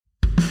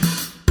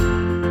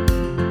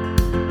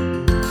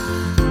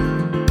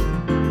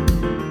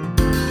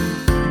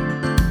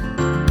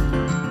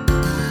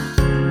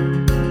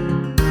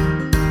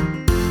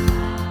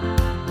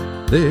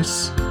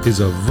This is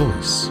A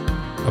Voice,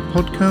 a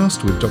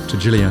podcast with Dr.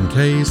 Gillian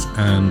Kayes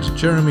and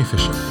Jeremy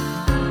Fisher.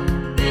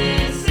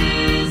 This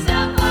is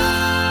A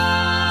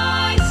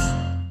Voice.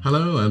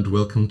 Hello and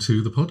welcome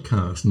to the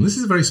podcast. And this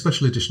is a very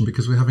special edition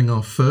because we're having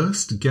our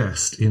first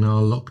guest in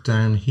our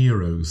Lockdown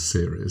Heroes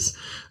series.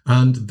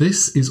 And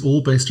this is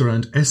all based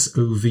around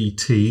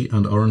SOVT,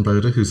 and Oren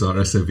Boda, who's our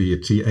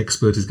SOVT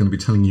expert, is going to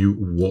be telling you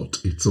what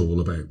it's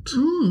all about.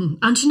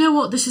 And you know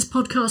what? This is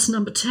podcast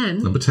number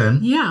 10. Number 10.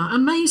 Yeah,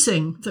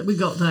 amazing that we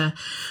got there.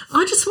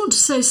 I just want to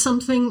say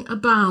something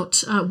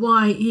about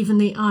why even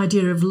the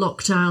idea of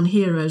lockdown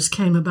heroes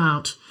came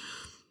about.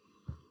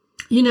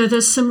 You know,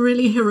 there's some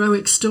really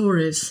heroic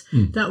stories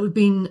that we've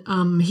been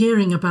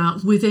hearing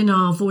about within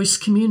our voice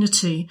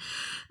community.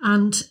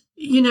 And,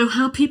 you know,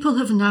 how people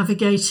have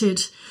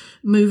navigated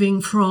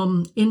moving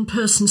from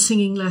in-person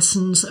singing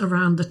lessons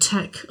around the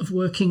tech of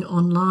working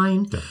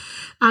online. Yeah.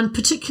 And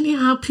particularly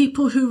how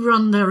people who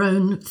run their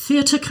own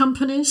theatre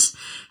companies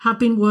have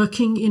been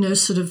working, you know,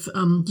 sort of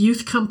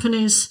youth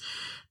companies,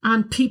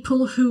 and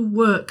people who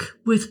work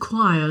with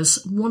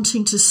choirs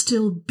wanting to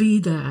still be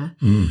there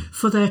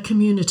for their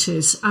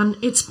communities. And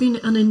it's been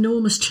an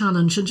enormous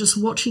challenge, and just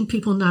watching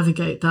people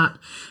navigate that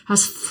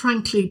has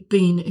frankly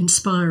been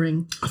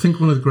inspiring. I think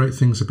one of the great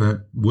things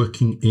about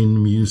working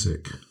in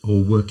music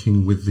or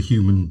working with the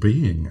human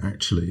being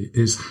actually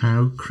is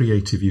how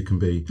creative you can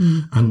be.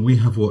 And we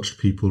have watched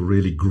people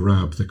really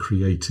grab the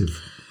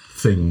creative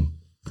thing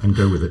and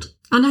go with it.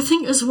 And I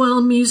think as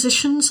well,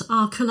 musicians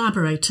are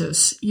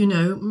collaborators. You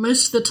know,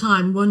 most of the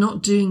time we're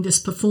not doing this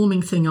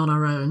performing thing on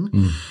our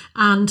own.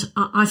 And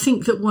I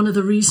think that one of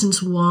the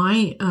reasons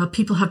why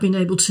people have been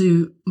able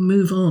to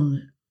move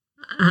on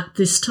at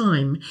this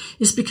time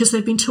is because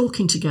they've been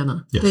talking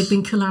together. Yes. They've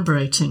been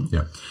collaborating.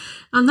 Yeah.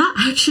 And that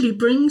actually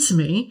brings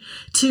me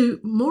to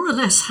more or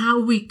less how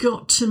we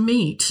got to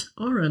meet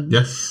Oren.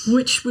 Yes.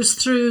 Which was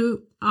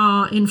through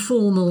our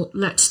informal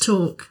Let's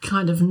Talk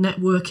kind of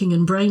networking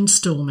and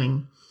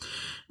brainstorming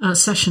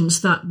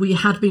sessions that we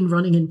had been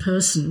running in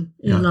person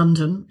in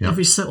London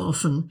every so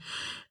often.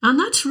 And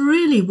that's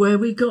really where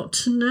we got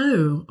to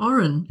know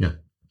Oren. Yeah.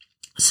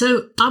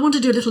 So I want to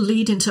do a little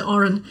lead into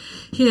Oren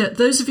here.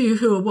 Those of you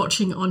who are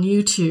watching on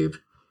YouTube,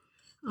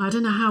 I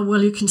don't know how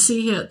well you can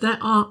see here, there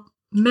are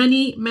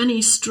many,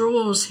 many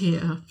straws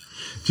here.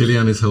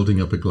 Gillian is holding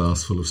up a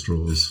glass full of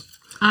straws.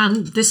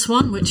 And this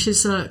one, which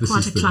is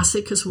quite a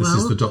classic as well.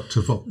 This is the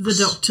Dr. Vox. The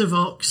Dr.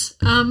 Vox.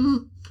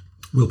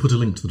 We'll put a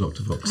link to the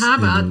Dr. Vox how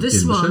about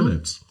this in the one? show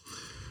notes.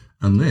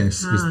 And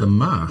this is the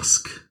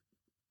mask.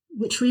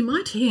 Which we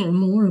might hear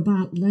more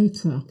about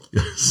later.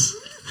 Yes.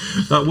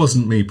 That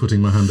wasn't me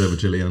putting my hand over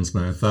Gillian's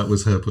mouth. That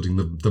was her putting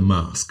the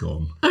mask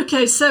on.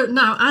 Okay, so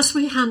now as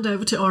we hand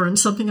over to Oren,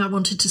 something I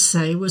wanted to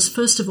say was,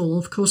 first of all,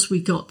 of course,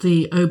 we got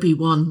the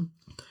OB1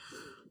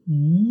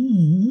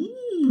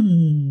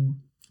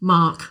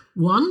 Mark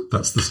 1.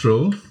 That's the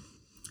straw.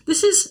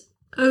 This is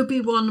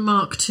OB1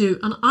 Mark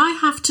 2, and I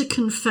have to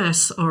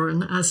confess,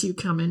 Oren, as you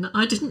come in,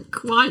 I didn't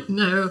quite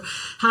know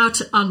how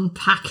to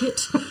unpack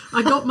it.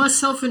 I got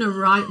myself in a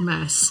right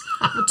mess.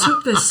 I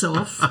took this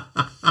off.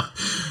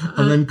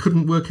 And then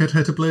couldn't work out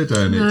how to blow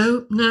down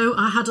it. No,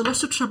 I had a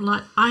lot of trouble.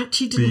 I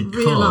actually didn't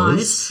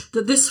realise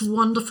that this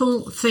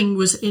wonderful thing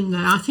was in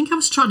there. I think I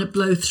was trying to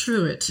blow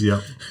through it.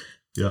 Yeah.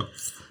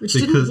 Which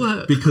didn't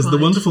work. Because quite.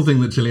 The wonderful thing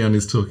that Gillian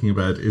is talking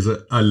about is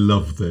that I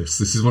love this.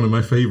 This is one of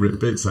my favourite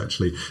bits,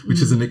 actually,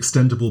 which is an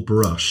extendable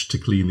brush to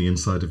clean the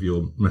inside of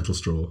your metal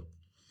straw.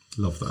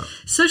 Love that.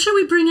 So shall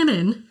we bring him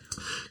in?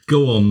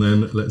 Go on,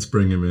 then. Let's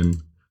bring him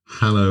in.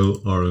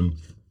 Hello, Oren.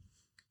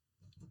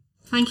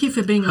 Thank you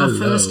for being our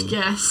first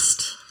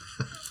guest.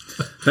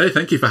 Hey,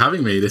 thank you for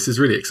having me. This is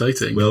really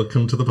exciting.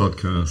 Welcome to the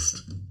podcast.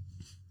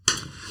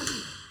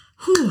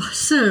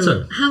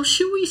 So, how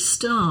should we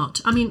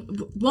start? I mean,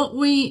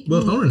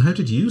 Well, Oren, how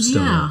did you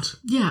start?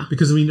 Yeah.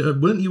 Because, I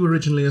mean, weren't you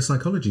originally a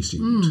psychology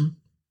student?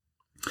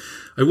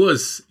 I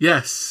was,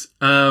 yes.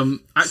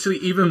 Actually,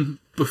 even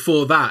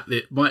before that,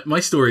 my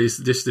story is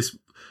just this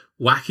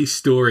wacky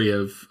story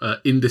of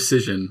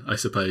indecision, I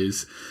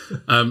suppose.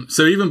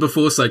 So even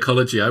before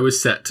psychology, I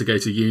was set to go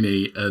to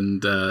uni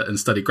and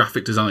study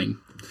graphic design.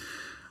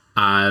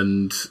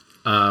 And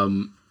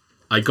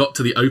I got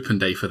to the open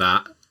day for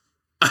that.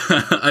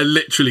 I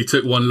literally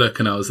took one look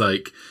and I was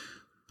like,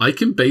 I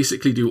can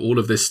basically do all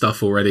of this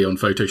stuff already on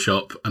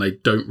Photoshop and I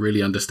don't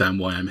really understand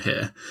why I'm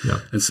here.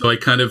 Yeah. And so I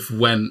kind of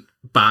went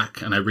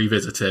back and I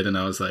revisited and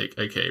I was like,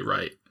 okay,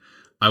 right.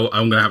 I'm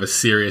going to have a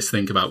serious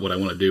think about what I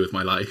want to do with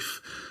my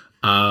life.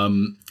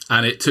 And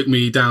it took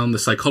me down the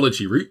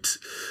psychology route.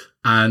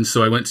 And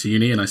so I went to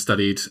uni and I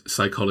studied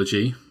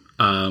psychology,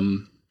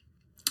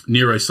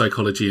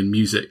 neuropsychology and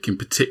music in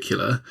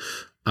particular,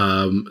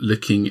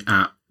 looking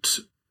at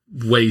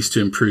ways to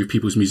improve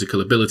people's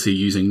musical ability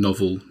using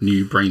novel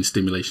new brain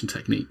stimulation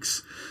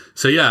techniques.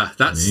 So yeah,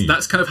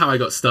 that's kind of how I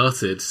got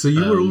started. So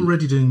you were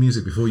already doing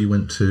music before you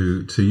went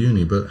to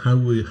uni, but how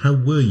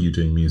were you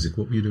doing music?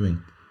 What were you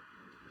doing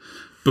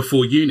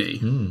before uni?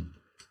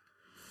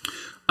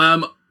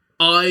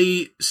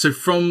 So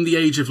from the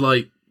age of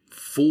like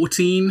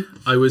 14,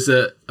 I was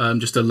at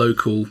just a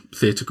local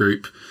theatre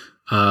group.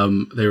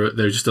 They were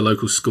just a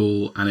local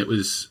school, and it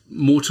was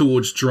more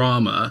towards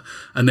drama.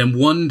 And then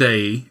one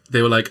day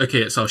they were like, okay,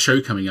 it's our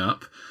show coming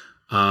up.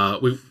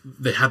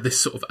 They had this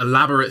sort of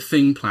elaborate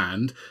thing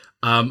planned,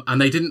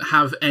 and they didn't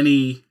have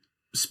any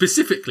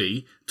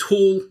specifically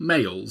tall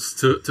males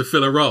to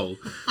fill a role.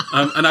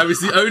 And I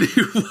was the only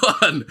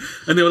one.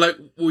 And they were like,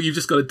 well, you've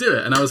just got to do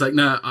it. And I was like,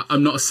 no,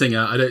 I'm not a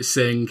singer. I don't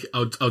sing.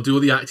 I'll do all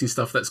the acting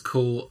stuff. That's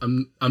cool.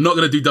 I'm not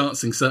going to do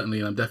dancing, certainly.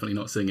 And I'm definitely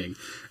not singing.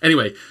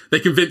 Anyway, they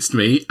convinced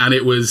me, and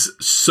it was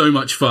so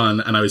much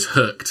fun. And I was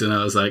hooked, and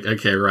I was like,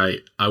 okay,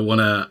 right. I want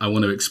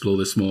to explore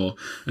this more.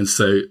 And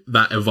so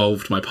that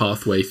evolved my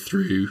pathway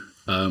through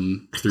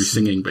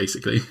singing,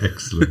 basically.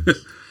 Excellent.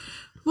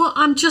 Well,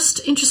 I'm just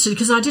interested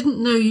because I didn't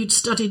know you'd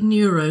studied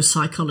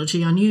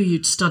neuropsychology. I knew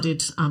you'd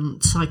studied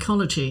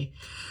psychology.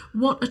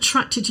 What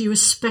attracted you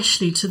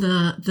especially to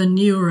the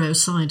neuro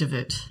side of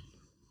it?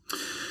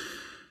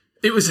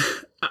 It was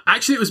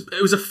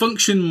a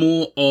function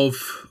more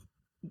of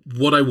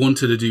what I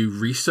wanted to do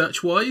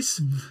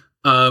research-wise,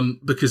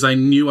 because I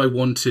knew I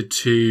wanted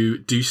to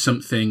do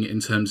something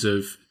in terms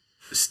of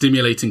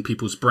stimulating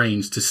people's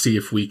brains to see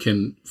if we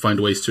can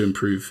find ways to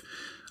improve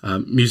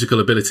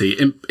musical ability.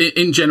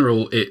 In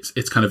general,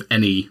 it's kind of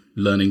any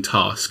learning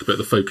task, but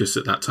the focus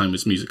at that time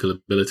was musical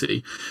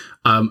ability.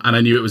 And I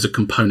knew it was a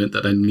component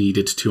that I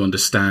needed to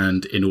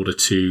understand in order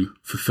to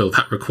fulfill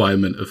that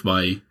requirement of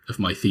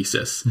my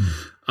thesis.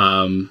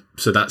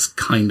 So that's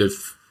kind of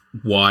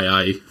why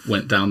I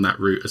went down that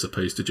route as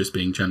opposed to just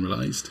being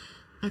generalized.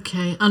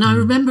 Okay, and I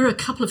remember a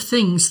couple of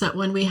things that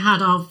when we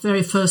had our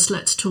very first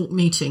Let's Talk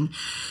meeting,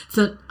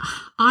 that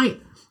I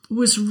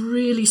was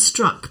really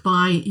struck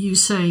by you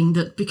saying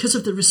that because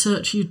of the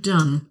research you'd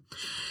done,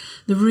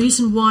 the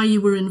reason why you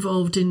were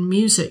involved in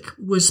music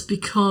was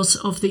because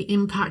of the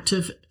impact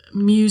of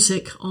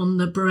music on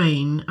the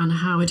brain and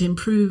how it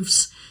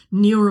improves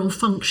neural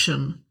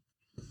function.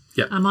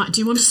 Yeah. Do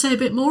you want to say a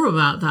bit more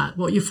about that,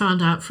 what you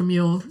found out from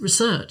your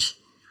research?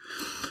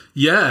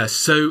 Yeah,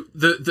 so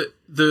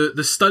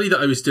the study that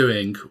I was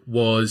doing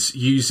was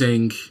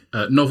using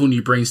novel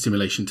new brain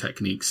stimulation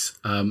techniques.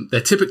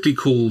 They're typically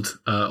called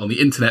on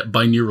the internet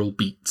binaural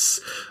beats,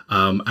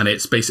 and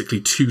it's basically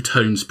two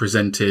tones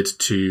presented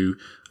to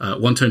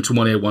one tone to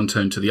one ear, one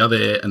tone to the other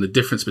ear, and the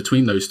difference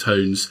between those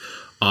tones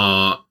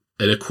are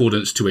in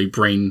accordance to a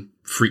brain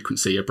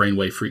frequency, a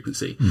brainwave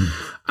frequency.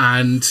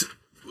 And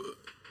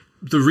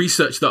the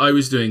research that I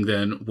was doing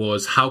then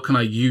was how can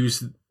I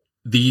use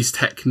these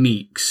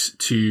techniques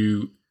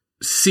to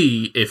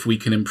see if we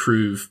can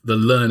improve the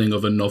learning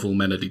of a novel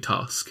melody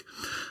task.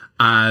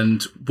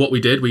 And what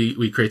we did,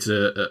 we created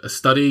a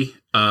study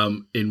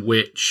in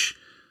which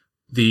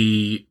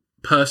the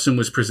person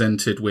was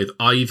presented with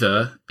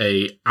either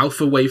a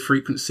alpha wave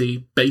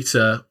frequency,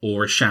 beta,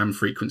 or a sham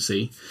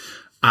frequency.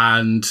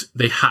 And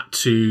they had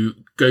to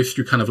go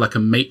through kind of like a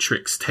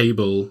matrix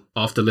table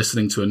after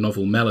listening to a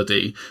novel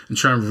melody and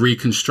try and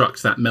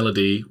reconstruct that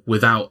melody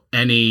without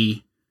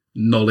any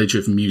knowledge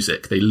of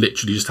music. They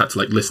literally just had to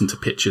listen to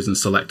pitches and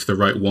select the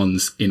right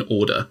ones in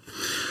order.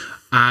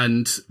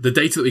 And the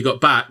data that we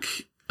got back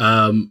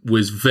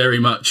was very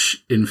much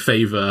in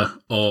favor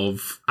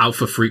of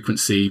alpha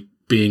frequency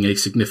being a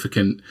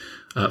significant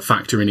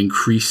factor in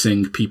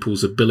increasing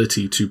people's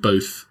ability to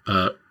both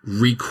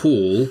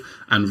recall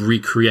and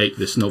recreate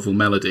this novel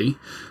melody,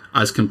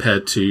 as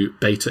compared to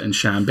beta and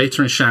sham.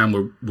 Beta and sham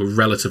were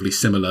relatively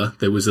similar.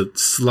 There was a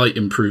slight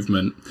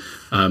improvement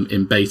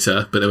in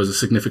beta, but there was a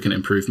significant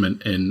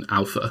improvement in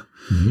alpha,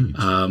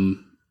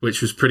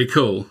 which was pretty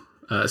cool,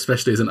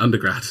 especially as an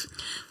undergrad.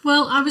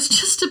 Well, I was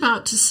just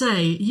about to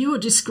say, you are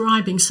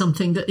describing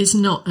something that is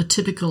not a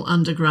typical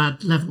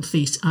undergrad level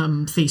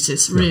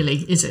thesis, really,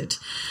 is it?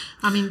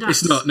 I mean,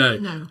 that's... It's not,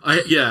 no.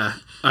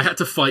 I had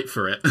to fight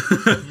for it.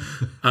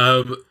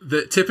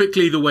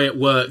 Typically the way it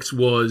worked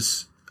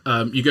was...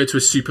 you go to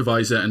a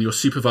supervisor, and your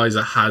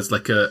supervisor has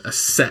a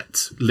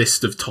set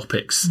list of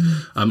topics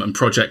and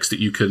projects that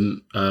you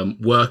can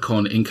work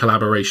on in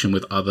collaboration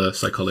with other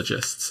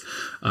psychologists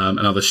and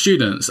other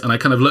students. And I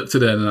kind of looked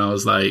at it and I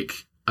was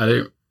like, I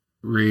don't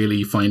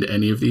really find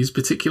any of these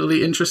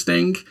particularly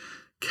interesting.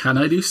 Can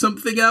I do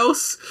something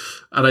else?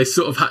 And I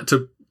sort of had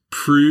to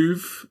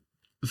prove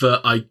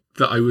that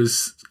I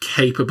was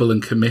capable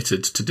and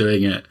committed to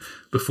doing it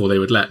before they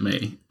would let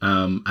me.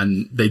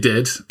 And they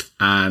did.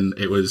 And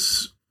it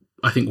was,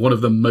 I think, one of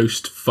the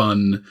most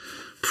fun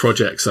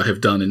projects I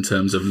have done in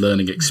terms of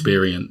learning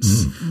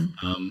experience.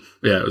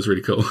 It was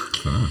really cool.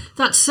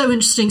 That's so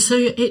interesting. So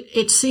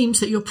it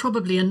seems that you're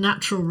probably a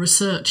natural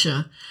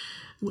researcher,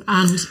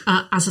 and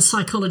as a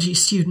psychology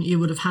student you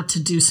would have had to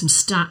do some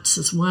stats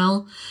as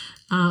well.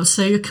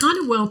 So you're kind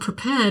of well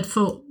prepared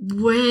for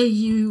where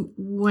you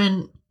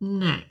went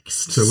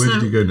next. So where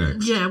did you go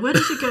next? Yeah, where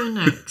did you go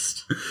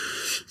next?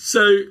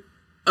 So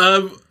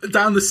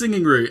down the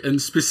singing route,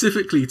 and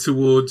specifically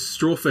towards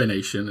straw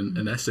phonation and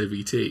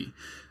SOVT.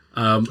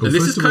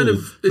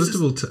 First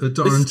of all,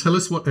 Darren, tell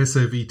us what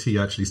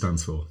SOVT actually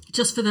stands for.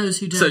 Just for those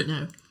who don't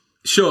know.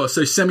 Sure.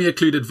 So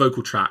semi-occluded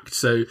vocal tract.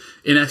 So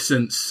in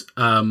essence,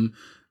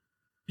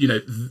 you know,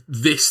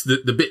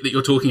 the bit that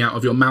you're talking out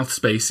of your mouth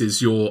space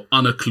is your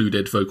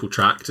unoccluded vocal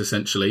tract,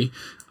 essentially.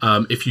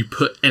 If you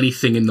put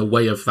anything in the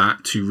way of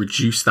that to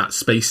reduce that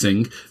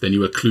spacing, then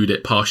you occlude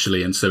it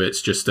partially. And so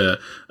it's just a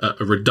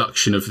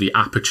reduction of the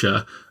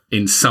aperture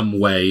in some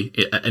way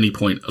at any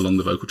point along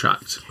the vocal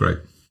tract. Great.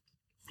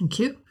 Thank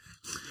you.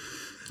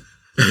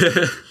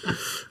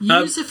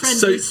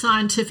 User-friendly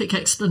scientific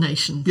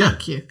explanation.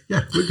 Thank you.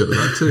 Yeah, we're good at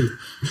that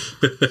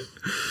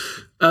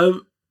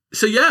too.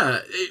 So yeah,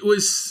 it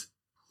was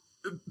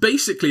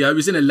basically I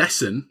was in a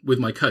lesson with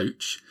my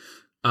coach,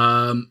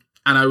 and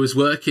I was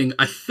working.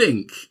 I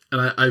think,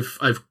 and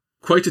I've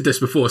quoted this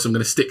before, so I'm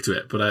going to stick to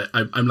it. But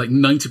I'm like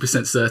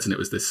 90% certain it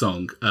was this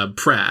song,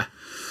 Prayer,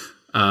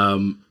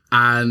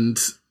 and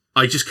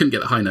I just couldn't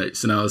get the high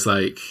notes, and I was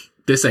like,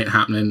 this ain't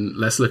happening.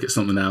 Let's look at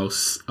something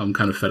else. I'm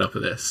kind of fed up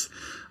with this.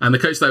 And the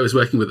coach that I was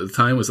working with at the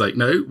time was like,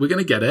 no, we're going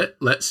to get it.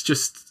 Let's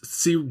just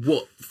see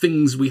what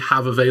things we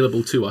have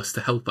available to us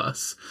to help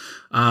us.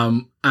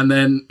 And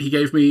then he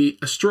gave me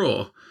a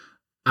straw,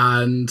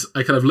 and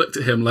I kind of looked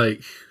at him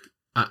like,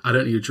 I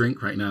don't need a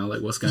drink right now.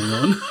 Like, what's going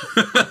on?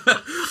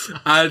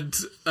 And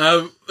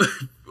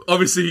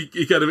obviously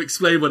he kind of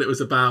explained what it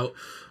was about.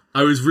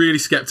 I was really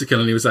skeptical,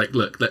 and he was like,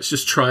 look, let's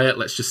just try it.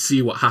 Let's just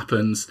see what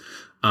happens.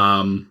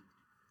 And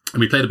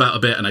we played about a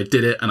bit, and I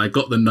did it, and I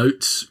got the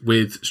notes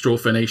with straw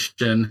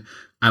phonation.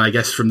 And I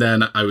guess from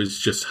then I was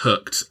just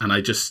hooked. And I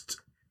just,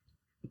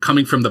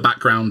 coming from the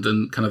background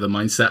and kind of the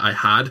mindset I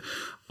had,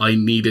 I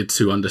needed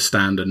to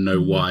understand and know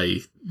why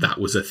that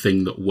was a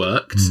thing that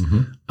worked.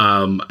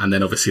 And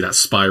then obviously that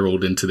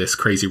spiraled into this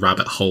crazy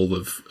rabbit hole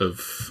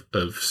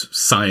of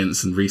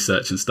science and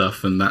research and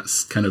stuff. And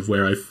that's kind of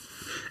where I've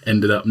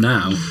ended up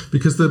now.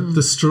 Because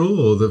the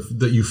straw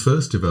that you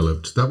first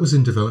developed, that was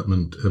in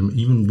development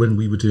even when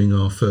we were doing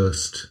our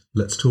first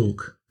Let's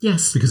Talk.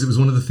 Yes. Because it was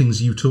one of the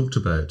things you talked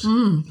about.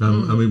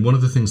 I mean, one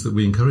of the things that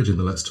we encourage in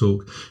the Let's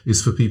Talk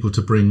is for people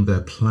to bring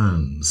their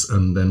plans,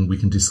 and then we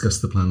can discuss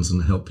the plans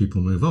and help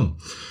people move on.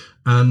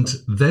 And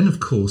then, of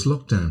course,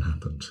 lockdown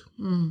happened.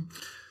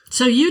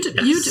 So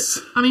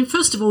I mean,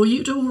 first of all,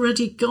 you'd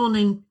already gone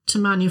into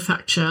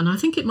manufacture, and I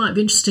think it might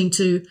be interesting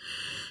to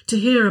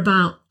hear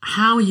about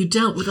how you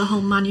dealt with the whole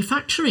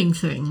manufacturing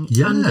thing.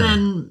 Yeah.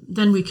 And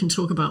then we can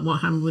talk about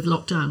what happened with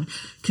lockdown,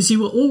 because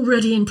you were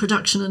already in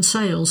production and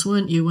sales,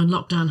 weren't you, when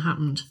lockdown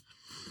happened?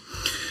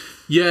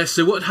 Yeah,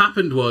 so what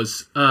happened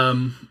was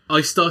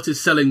I started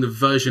selling the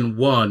version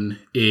 1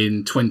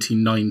 in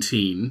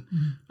 2019.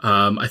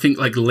 I think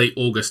like late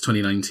August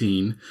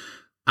 2019.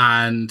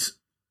 And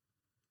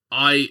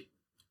I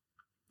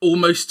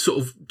almost sort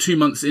of 2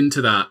 months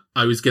into that,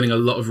 I was getting a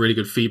lot of really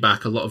good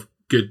feedback, a lot of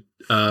good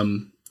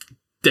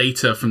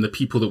data from the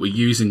people that were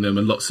using them,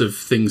 and lots of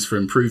things for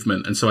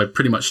improvement. And so I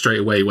pretty much straight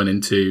away went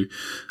into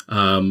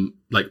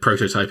like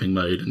prototyping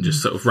mode and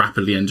just sort of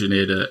rapidly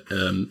engineered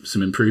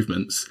some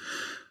improvements.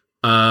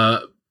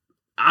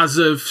 As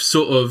of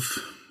sort of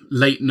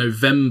late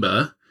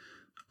November,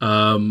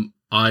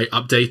 I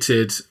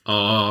updated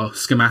our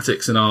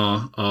schematics and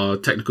our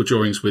technical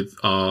drawings with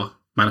our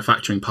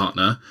manufacturing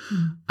partner,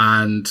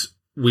 and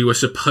we were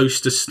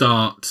supposed to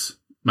start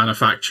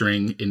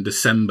manufacturing in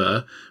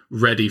December,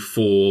 ready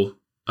for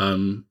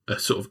a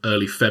sort of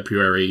early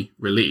February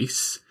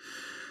release.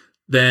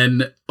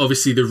 Then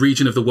obviously the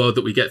region of the world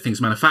that we get things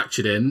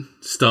manufactured in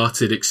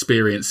started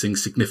experiencing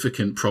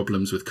significant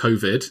problems with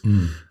COVID.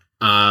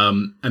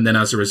 And then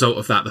as a result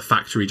of that, the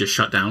factory just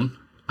shut down,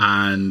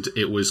 and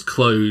it was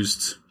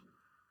closed.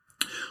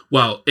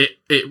 Well,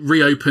 it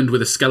reopened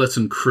with a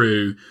skeleton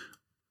crew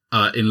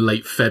in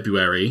late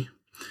February,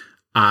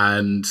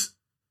 and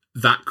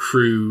that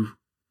crew,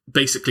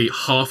 basically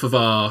half of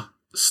our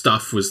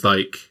stuff was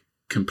like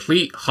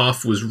complete,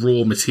 half was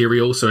raw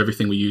material, so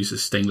everything we use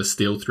is stainless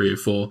steel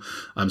 304,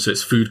 so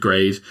it's food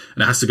grade,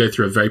 and it has to go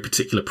through a very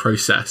particular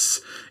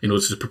process in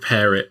order to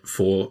prepare it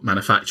for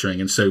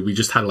manufacturing. And so we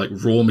just had like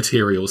raw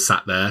materials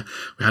sat there,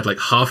 we had like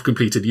half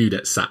completed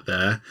units sat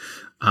there,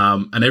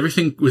 and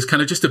everything was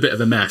kind of just a bit of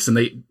a mess. And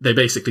they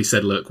basically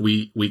said, look,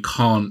 we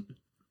can't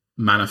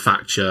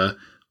manufacture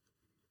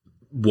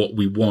what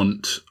we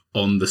want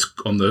on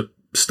the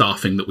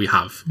staffing that we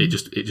have. It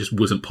just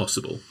wasn't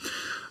possible.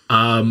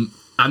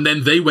 And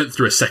then they went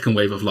through a second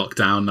wave of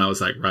lockdown, and I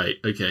was like, right,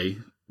 okay,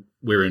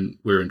 we're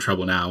in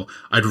trouble now.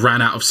 I'd ran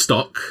out of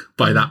stock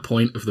by that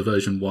point of the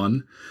version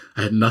 1.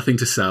 I had nothing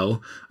to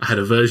sell. I had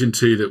a version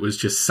 2 that was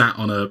just sat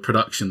on a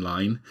production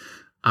line.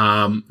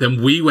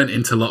 Then we went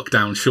into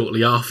lockdown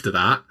shortly after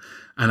that,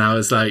 and I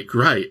was like,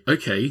 right,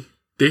 okay,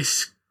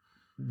 this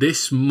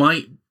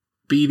might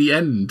be the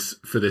end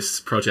for this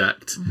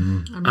project. I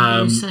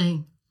remember you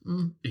saying.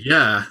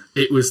 Yeah,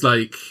 it was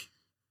like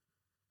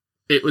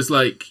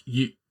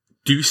you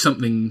do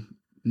something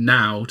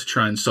now to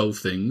try and solve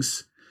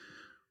things,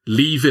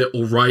 leave it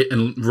or write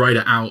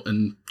it out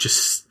and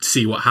just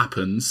see what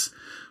happens,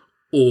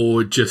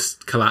 or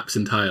just collapse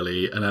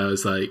entirely. And I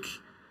was like,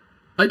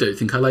 I don't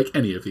think I like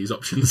any of these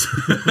options.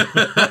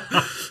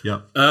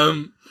 Yeah.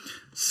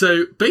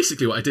 So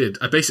basically what I did,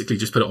 I basically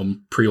just put it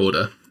on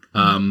pre-order.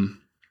 And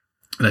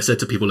I said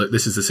to people, look,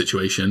 this is the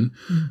situation.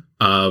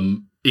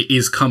 It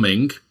is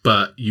coming,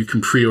 but you can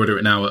pre-order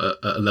it now at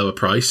a lower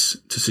price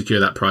to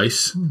secure that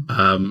price.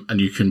 And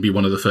you can be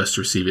one of the first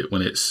to receive it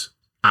when it's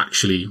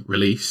actually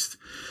released.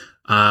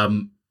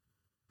 And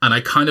I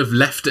kind of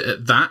left it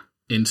at that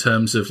in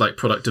terms of like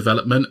product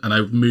development. And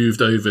I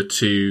moved over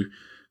to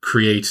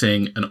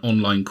creating an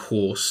online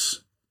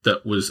course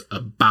that was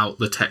about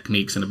the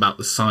techniques and about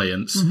the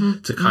science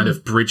to kind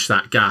of bridge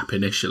that gap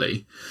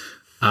initially.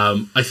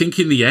 I think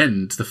in the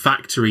end, the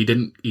factory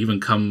didn't even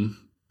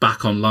come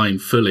back online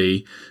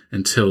fully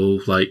until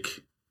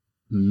like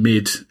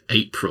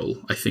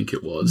mid-April, I think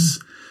it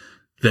was.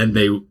 Then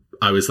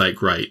I was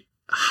like, right,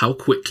 how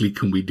quickly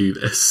can we do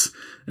this?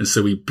 And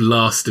so we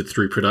blasted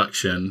through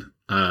production.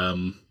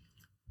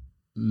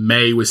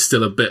 May was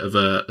still a bit of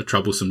a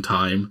troublesome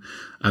time.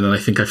 And then I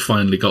think I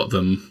finally got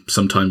them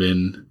sometime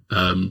in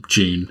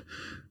June.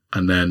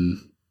 And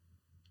then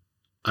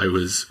I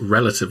was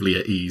relatively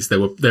at ease.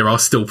 There are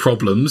still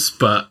problems,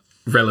 but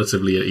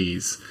relatively at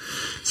ease.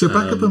 So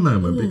back up a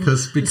moment,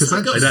 because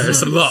actually, I know,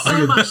 it's a lot.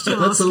 So much to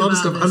that's ask a lot of about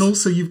stuff, this. and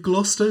also you've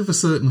glossed over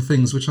certain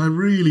things which I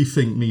really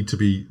think need to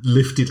be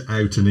lifted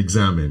out and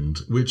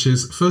examined. Which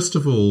is, first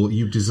of all,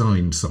 you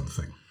designed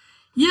something.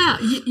 Yeah,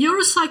 you're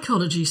a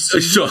psychology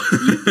student. Sure.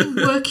 You've been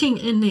working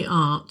in the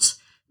art.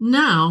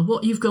 Now,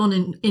 what you've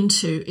gone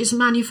into is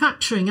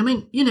manufacturing. I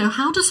mean,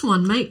 how does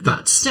one make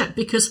that step?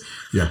 Because,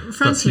 that's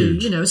frankly,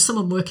 huge. as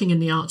someone working in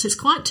the arts, it's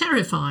quite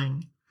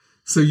terrifying.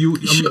 So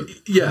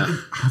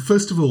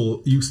first of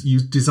all, you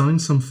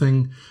designed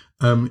something.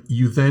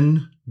 You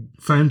then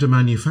found a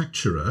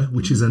manufacturer,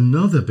 which is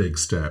another big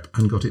step,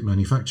 and got it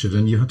manufactured,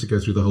 and you had to go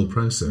through the whole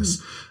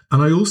process.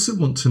 And I also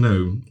want to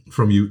know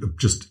from you,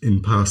 just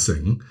in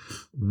passing,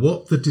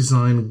 what the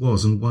design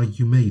was and why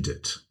you made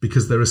it,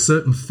 because there are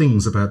certain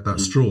things about that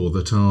straw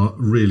that are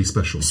really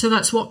special. So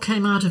that's what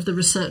came out of the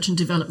research and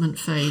development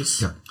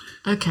phase. Yeah.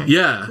 Okay.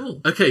 Yeah.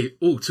 Cool. Okay.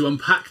 Oh, to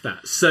unpack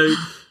that. So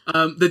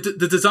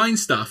the design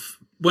stuff,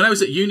 when I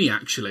was at uni,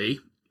 actually,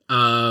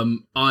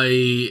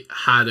 I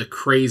had a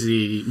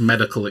crazy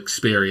medical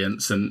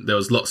experience and there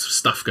was lots of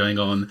stuff going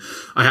on.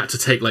 I had to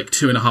take like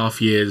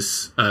 2.5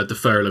 years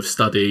deferral of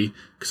study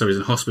because I was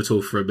in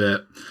hospital for a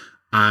bit.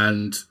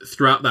 And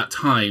throughout that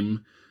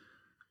time,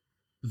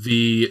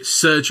 the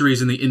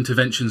surgeries and the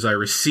interventions I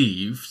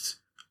received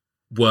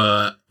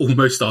were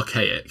almost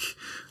archaic.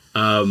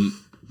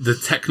 The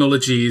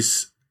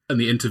technologies and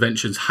the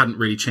interventions hadn't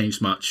really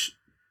changed much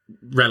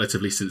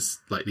relatively since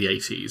like the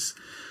 80s.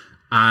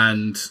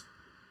 And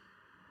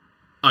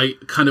I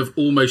kind of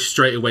almost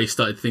straight away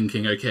started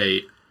thinking,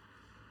 okay,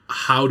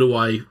 how do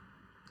I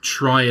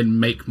try and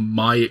make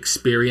my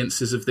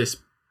experiences of this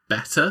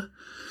better?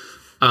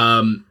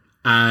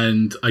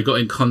 And I got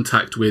in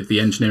contact with the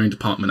engineering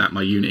department at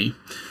my uni.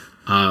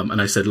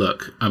 And I said,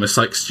 look, I'm a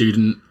psych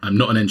student. I'm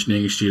not an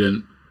engineering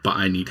student, but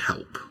I need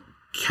help.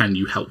 Can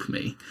you help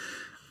me?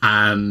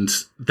 And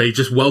they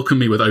just welcomed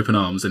me with open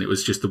arms, and it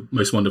was just the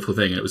most wonderful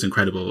thing. And it was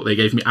incredible. They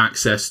gave me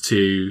access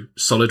to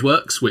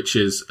SolidWorks, which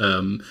is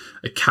a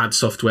CAD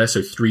software, so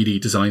 3D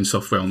design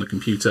software on the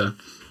computer.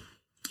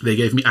 They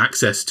gave me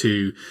access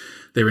to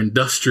their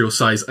industrial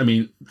size. I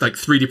mean, like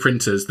 3D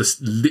printers,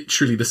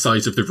 literally the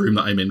size of the room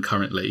that I'm in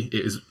currently.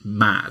 It is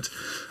mad.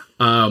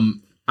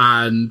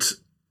 And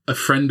a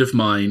friend of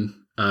mine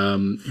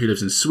who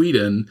lives in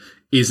Sweden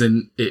is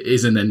an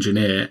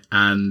engineer,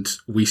 and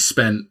we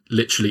spent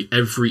literally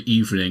every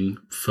evening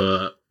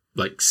for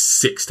like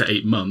 6 to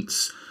 8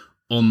 months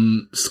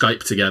on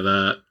Skype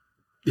together,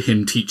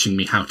 him teaching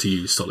me how to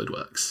use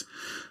SolidWorks.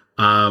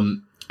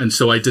 And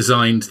so I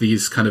designed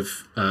these kind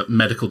of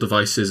medical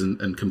devices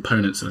and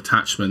components and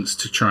attachments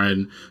to try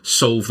and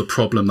solve the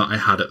problem that I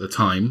had at the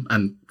time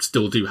and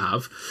still do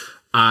have.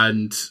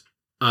 And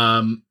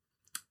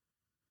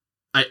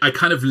I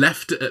kind of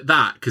left it at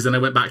that, because then I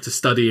went back to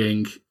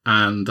studying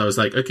and I was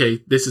like,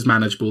 okay, this is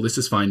manageable. This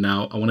is fine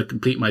now. I want to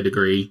complete my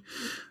degree.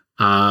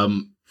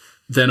 Then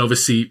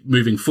obviously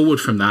moving forward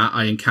from that,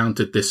 I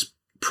encountered this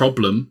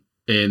problem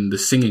in the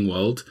singing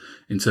world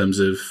in terms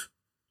of,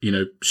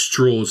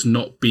 straws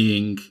not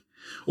being,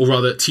 or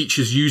rather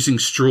teachers using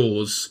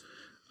straws,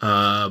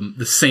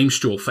 the same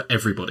straw for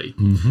everybody,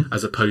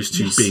 as opposed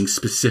to being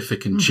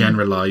specific and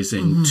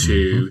generalizing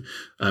to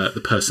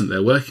the person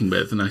they're working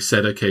with. And I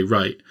said, okay,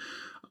 right,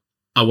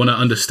 I want to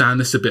understand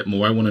this a bit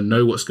more. I want to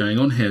know what's going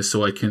on here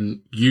so I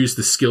can use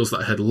the skills that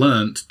I had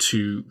learnt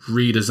to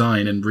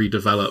redesign and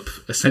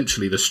redevelop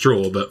essentially the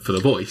straw, but for the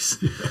voice.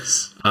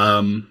 Yes.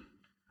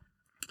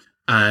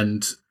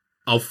 And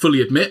I'll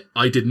fully admit,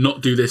 I did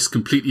not do this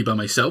completely by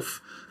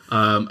myself.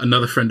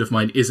 Another friend of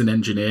mine is an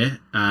engineer,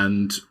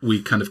 and we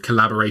kind of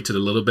collaborated a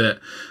little bit.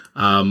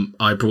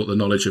 I brought the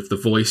knowledge of the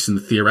voice and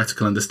the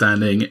theoretical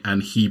understanding,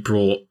 and he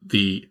brought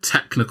the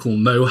technical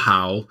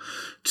know-how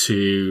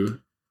to,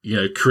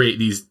 create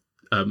these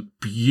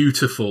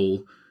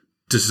beautiful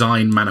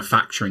design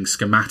manufacturing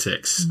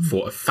schematics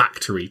for a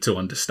factory to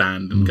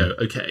understand and go,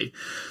 okay,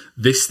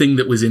 this thing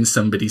that was in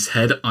somebody's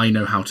head, I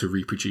know how to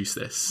reproduce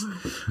this.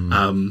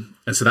 And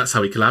so that's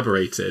how we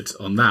collaborated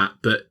on that.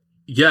 But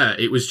yeah,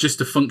 it was just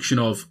a function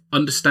of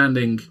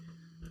understanding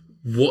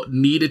what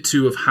needed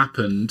to have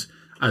happened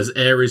as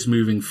air is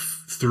moving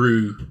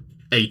through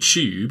a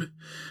tube,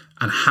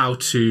 and how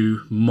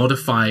to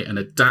modify and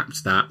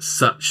adapt that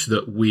such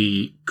that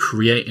we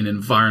create an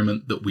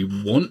environment that we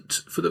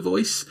want for the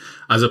voice,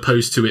 as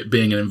opposed to it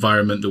being an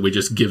environment that we're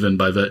just given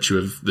by virtue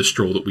of the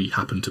straw that we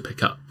happen to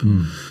pick up.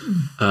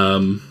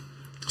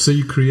 So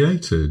you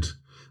created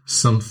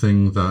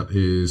something that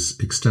is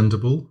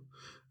extendable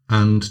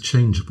and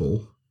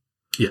changeable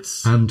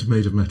Yes. and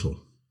made of metal.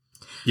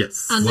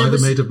 Yes. And Why there the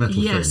was- made of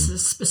metal Yes, thing? a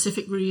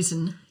specific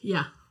reason.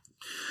 Yeah.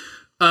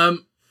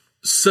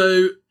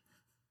 So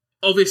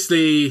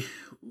obviously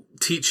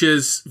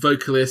teachers,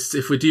 vocalists,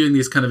 if we're doing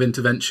these kind of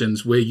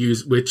interventions,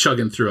 we're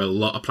chugging through a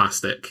lot of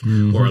plastic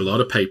or a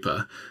lot of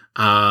paper.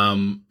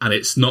 And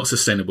it's not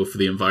sustainable for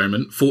the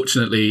environment.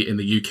 Fortunately, in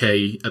the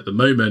UK at the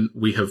moment,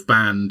 we have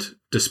banned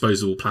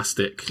disposable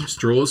plastic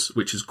straws,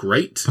 which is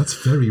great. That's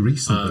very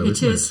recent, though, It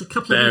isn't is a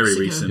couple of Very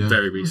weeks recent, ago.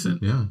 very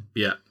recent. Yeah.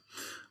 Yeah.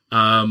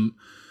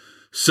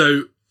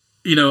 So,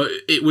 you know,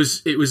 it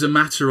was a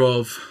matter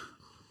of,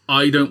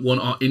 I don't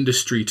want our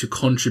industry to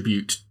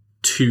contribute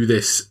to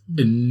this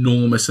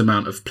enormous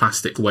amount of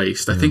plastic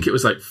waste. I think it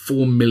was like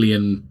 4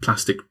 million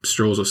plastic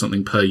straws or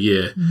something per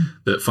year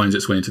that finds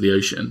its way into the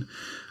ocean.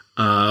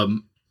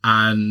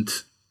 And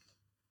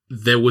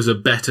there was a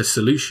better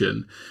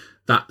solution.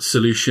 That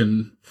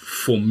solution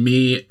for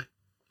me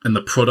and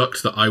the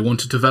product that I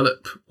want to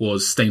develop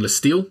was stainless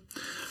steel.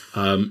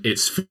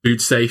 It's food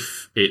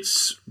safe.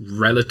 It's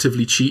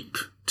relatively cheap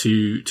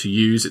to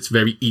use. It's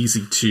very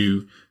easy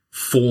to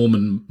form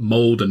and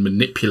mold and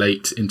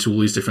manipulate into all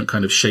these different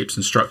kind of shapes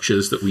and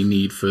structures that we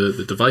need for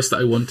the device that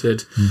I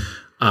wanted.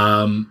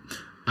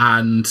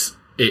 And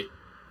it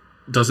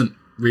doesn't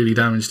really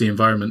damage the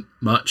environment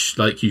much.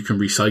 Like, you can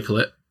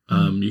recycle it.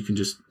 You can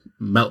just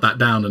melt that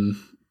down and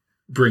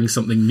bring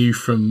something new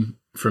from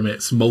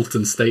its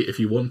molten state if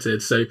you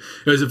wanted. So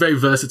it was a very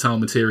versatile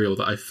material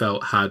that I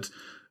felt had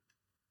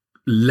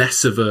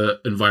less of a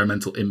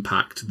environmental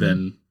impact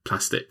than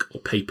plastic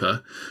or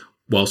paper,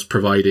 whilst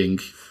providing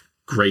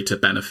greater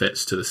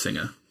benefits to the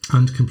singer.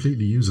 And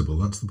completely usable,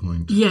 that's the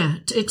point. Yeah,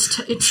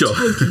 it's Sure.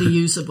 totally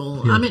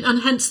usable. I mean,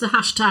 and hence the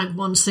hashtag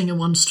one singer,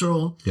 one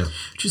straw, Yeah.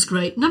 which is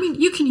great. And I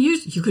mean, you could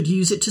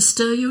use it to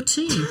stir your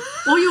tea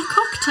or your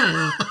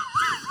cocktail.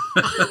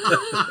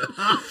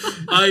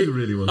 I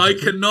really want I to.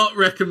 cannot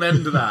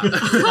recommend that.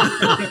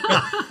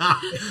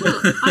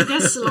 I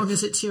guess so long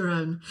as it's your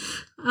own.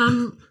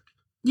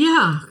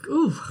 Yeah.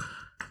 Ooh,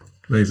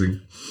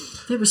 Amazing.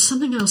 there was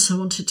something else I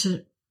wanted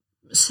to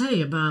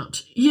say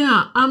about.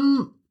 Yeah.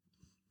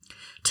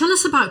 Tell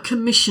us about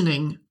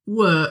commissioning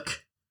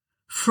work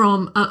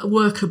from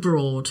work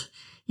abroad.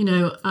 You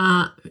know,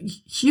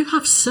 you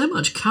have so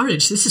much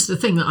courage. This is the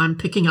thing that I'm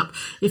picking up.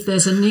 If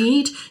there's a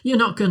need, you're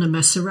not going to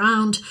mess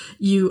around.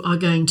 You are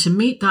going to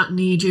meet that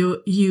need.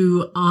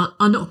 You are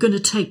not going to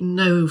take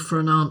no for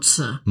an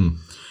answer.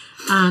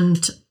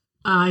 And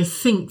I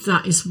think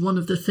that is one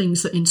of the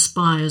things that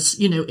inspires,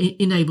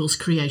 enables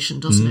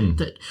creation, doesn't it?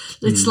 That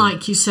it's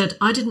like you said,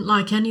 I didn't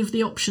like any of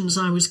the options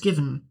I was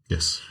given.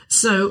 Yes.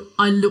 So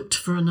I looked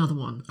for another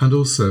one. And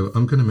also,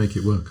 I'm going to make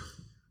it work.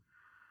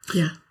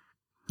 Yeah.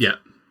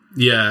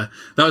 Yeah.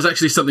 That was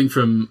actually something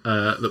from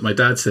that my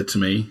dad said to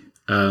me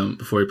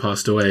before he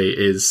passed away.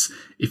 Is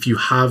if you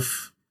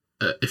have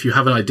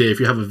an idea, if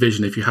you have a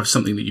vision, if you have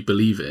something that you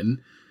believe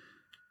in,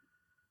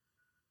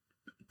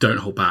 don't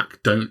hold back.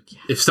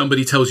 If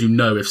somebody tells you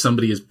no, if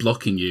somebody is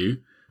blocking you,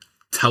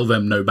 tell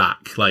them no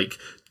back. Like,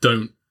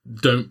 don't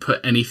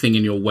put anything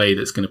in your way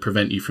that's going to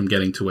prevent you from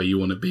getting to where you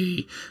want to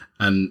be,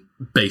 and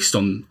based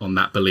on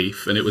that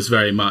belief. And it was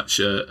very much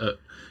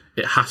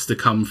it has to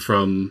come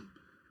from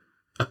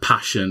a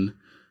passion,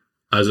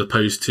 as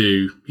opposed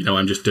to,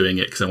 I'm just doing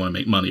it because I want to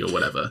make money or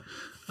whatever.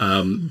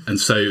 And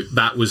so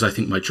that was, I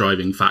think, my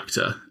driving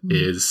factor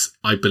is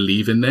I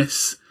believe in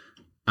this,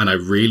 and I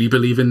really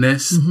believe in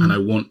this, and I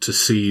want to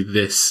see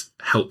this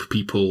help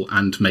people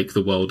and make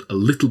the world a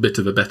little bit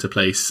of a better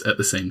place at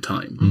the same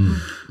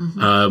time.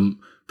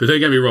 But don't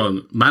get me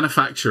wrong,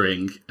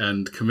 manufacturing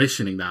and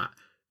commissioning that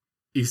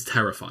is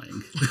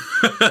terrifying.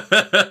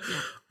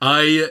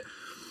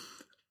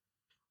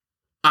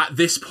 At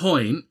this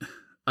point,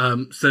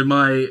 so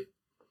my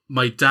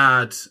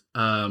dad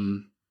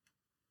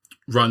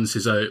runs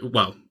his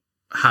own,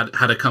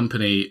 had a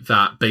company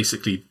that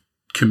basically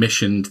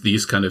commissioned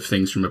these kind of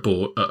things from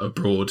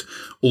abroad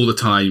all the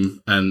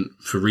time and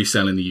for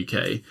resale in the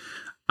UK.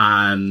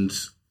 And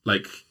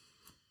like,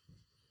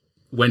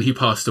 when he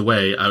passed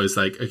away, I was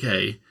like,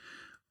 okay,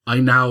 I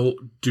now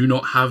do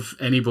not have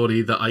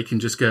anybody that I can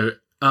just go,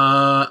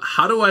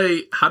 how do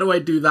I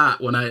do that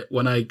when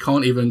I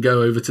can't even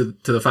go over to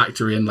the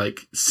factory and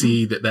like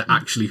see that they're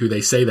actually who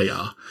they say they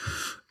are.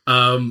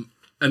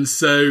 And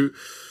so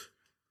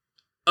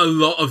a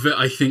lot of it,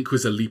 I think,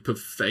 was a leap of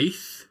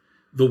faith.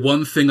 the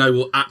one thing I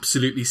will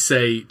absolutely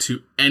say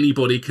to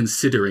anybody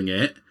considering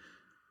it,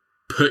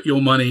 put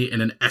your money in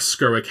an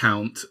escrow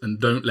account and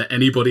don't let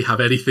anybody have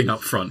anything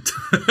up front.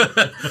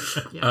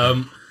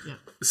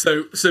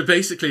 So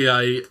basically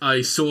I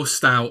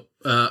sourced out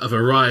a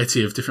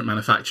variety of different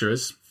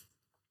manufacturers.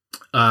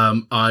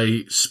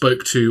 I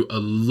spoke to a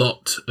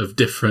lot of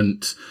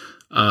different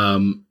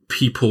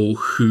people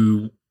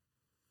who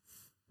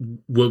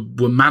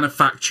were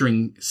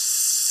manufacturing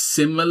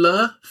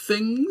similar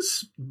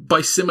things.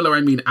 By similar,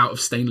 I mean out of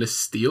stainless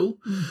steel.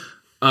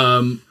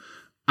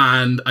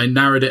 And I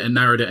narrowed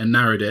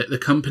it. The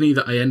company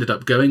that I ended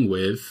up going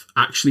with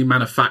actually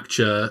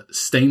manufacture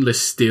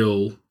stainless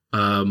steel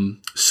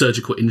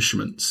surgical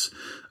instruments.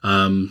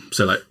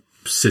 So like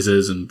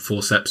scissors and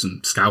forceps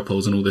and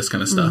scalpels and all this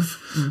kind of stuff.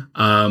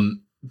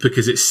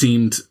 Because it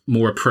seemed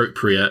more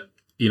appropriate,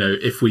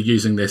 if we're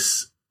using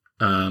this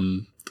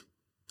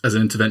as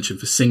an intervention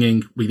for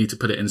singing, we need to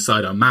put it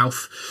inside our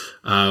mouth.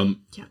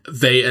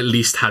 They at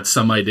least had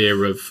some idea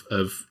of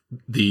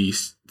the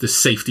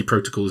safety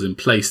protocols in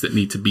place that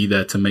need to be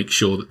there to make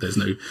sure that there's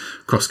no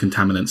cross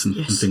contaminants and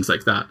things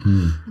like that.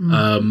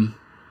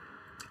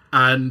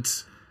 And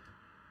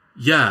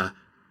yeah,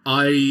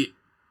 I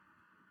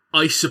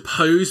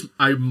suppose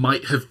I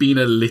might have been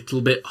a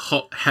little bit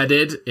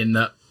hot-headed in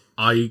that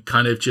I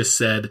kind of just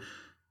said,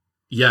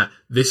 yeah,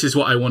 this is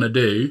what I want to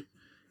do.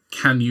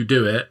 Can you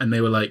do it? And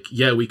they were like,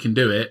 yeah, we can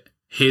do it.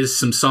 Here's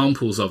some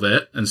samples of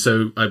it. And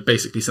so I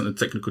basically sent them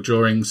technical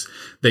drawings.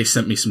 They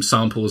sent me some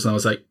samples and I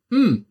was like,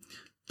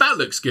 that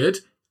looks good.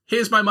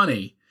 Here's my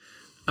money.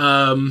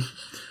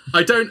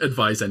 I don't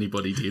advise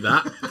anybody do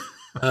that.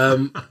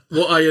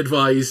 What I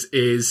advise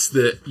is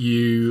that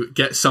you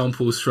get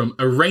samples from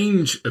a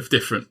range of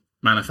different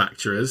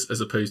manufacturers as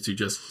opposed to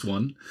just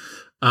one.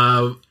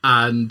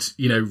 And,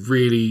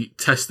 really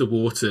test the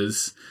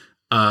waters.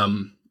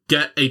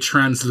 Get a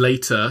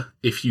translator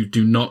if you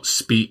do not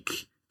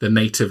speak the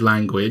native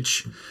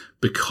language,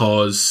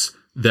 because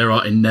there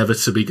are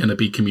inevitably going to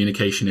be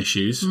communication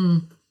issues,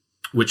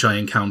 which I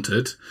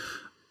encountered.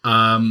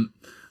 And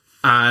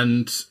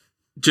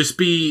just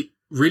be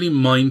really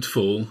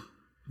mindful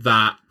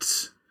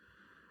that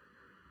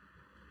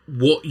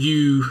what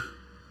you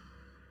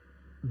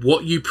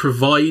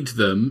provide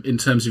them in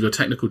terms of your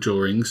technical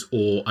drawings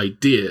or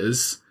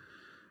ideas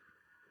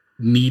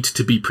need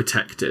to be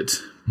protected.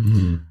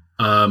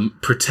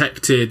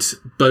 Protected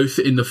both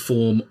in the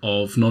form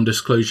of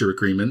non-disclosure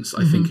agreements,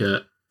 I think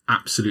are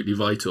absolutely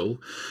vital.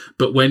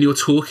 But when you're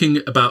talking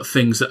about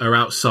things that are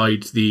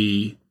outside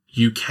the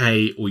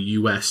UK or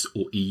US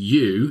or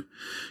EU,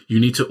 you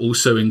need to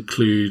also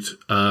include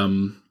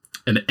an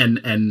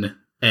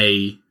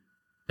NNNA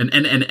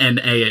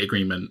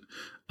agreement,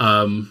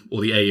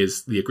 or the A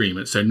is the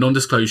agreement. So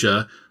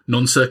non-disclosure,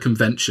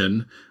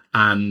 non-circumvention,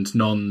 and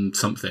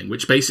non-something,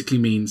 which basically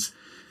means,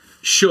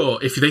 sure,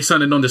 if they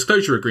sign a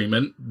non-disclosure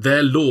agreement,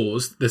 their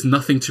laws, there's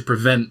nothing to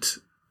prevent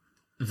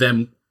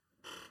them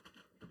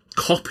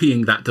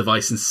copying that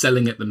device and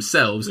selling it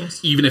themselves,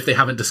 even if they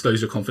haven't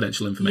disclosed your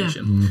confidential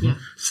information.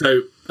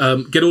 So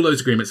get all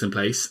those agreements in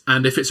place.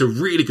 And if it's a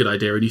really good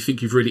idea and you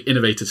think you've really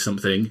innovated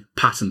something,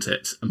 patent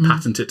it, and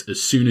patent it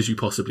as soon as you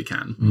possibly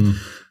can.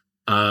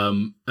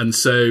 And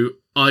so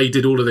I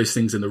did all of those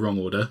things in the wrong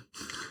order.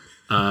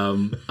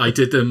 I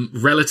did them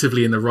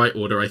relatively in the right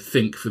order, I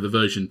think, for the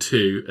version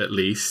 2 at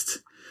least.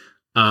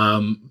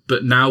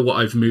 But now what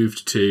I've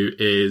moved to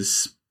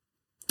is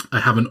I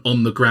have an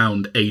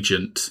on-the-ground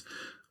agent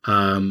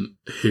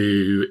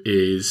who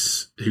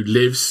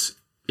lives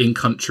in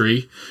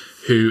country,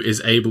 who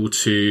is able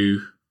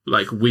to,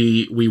 like,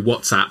 we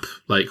WhatsApp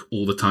like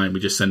all the time. We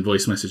just send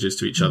voice messages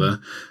to each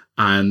other.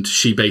 And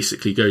she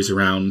basically goes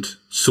around,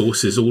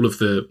 sources all of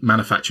the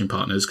manufacturing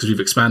partners, because we've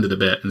expanded a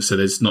bit. And so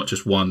there's not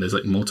just one, there's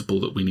like multiple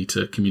that we need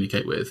to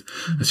communicate with.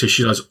 And so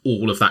she does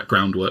all of that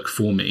groundwork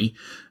for me.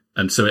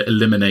 And so it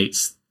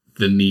eliminates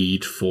the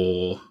need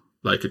for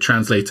like a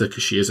translator,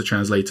 because she is a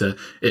translator.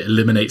 It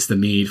eliminates the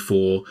need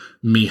for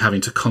me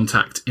having to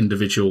contact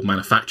individual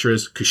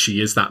manufacturers, because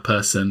she is that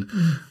person.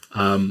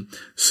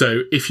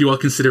 So if you are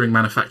considering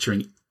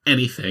manufacturing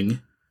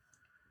anything,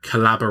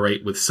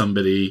 collaborate with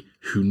somebody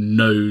who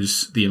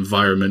knows the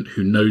environment,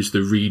 who knows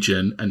the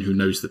region, and who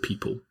knows the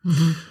people.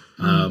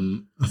 I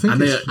think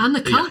and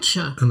the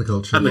culture. And the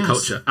culture. And the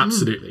culture,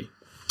 absolutely.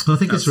 I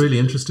think it's really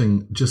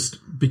interesting, just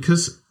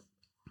because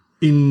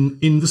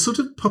in the sort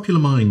of popular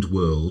mind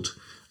world,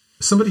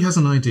 somebody has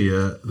an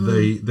idea,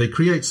 they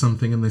create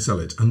something and they sell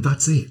it, and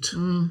that's it.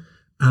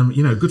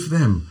 Good for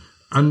them.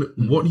 And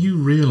what you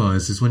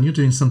realise is when you're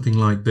doing something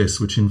like this,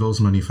 which involves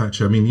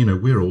manufacture, I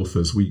mean, we're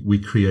authors, we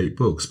create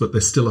books, but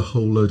there's still a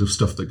whole load of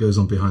stuff that goes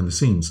on behind the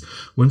scenes.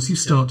 Once you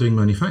start doing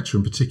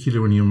manufacturing, particularly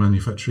when you're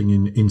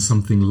manufacturing in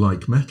something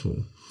like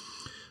metal,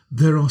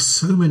 there are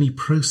so many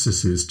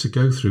processes to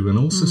go through and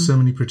also so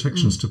many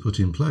protections to put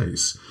in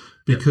place,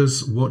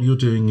 because what you're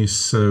doing is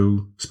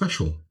so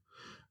special.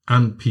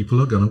 And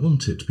people are going to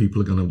want it.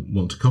 People are going to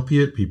want to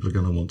copy it. People are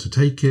going to want to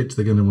take it.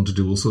 They're going to want to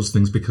do all sorts of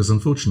things because,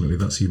 unfortunately,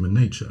 that's human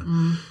nature.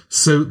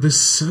 So there's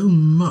so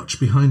much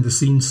behind the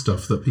scenes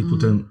stuff that people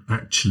don't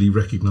actually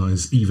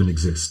recognise even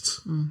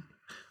exists.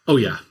 Oh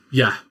yeah,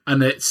 yeah,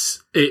 and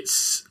it's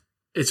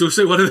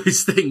also one of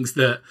those things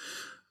that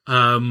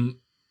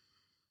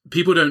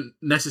people don't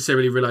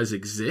necessarily realise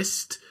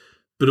exist,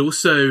 but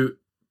also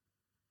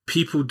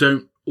people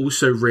don't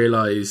also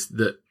realise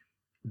that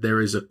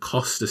there is a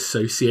cost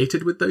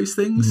associated with those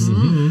things.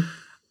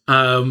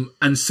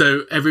 And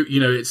so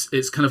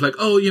it's kind of like,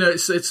 oh,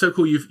 it's so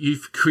cool.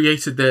 You've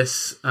created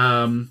this,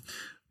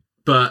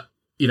 but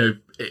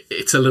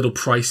it's a little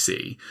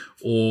pricey,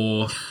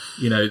 or,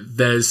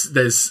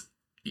 there's,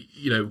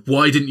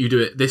 why didn't you do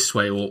it this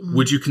way? Or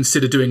would you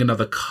consider doing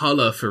another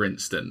color, for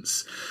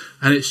instance?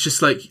 And it's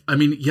just like, I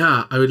mean,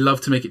 yeah, I would love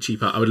to make it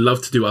cheaper. I would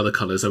love to do other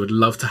colors. I would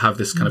love to have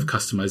this kind of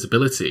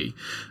customizability.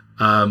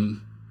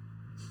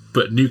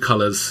 But new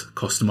colors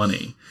cost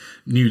money.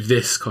 New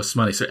this costs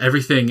money. So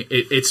everything,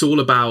 it's all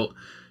about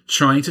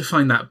trying to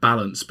find that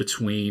balance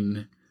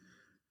between,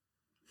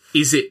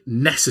 is it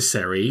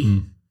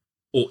necessary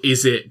or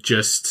is it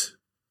just,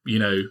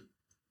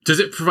 does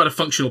it provide a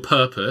functional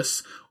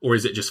purpose or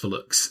is it just for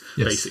looks,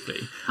 basically?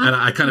 And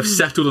I kind of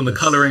settled on the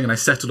coloring, and I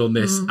settled on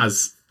this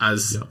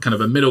as kind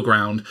of a middle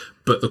ground,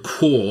 but the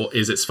core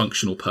is its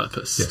functional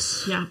purpose.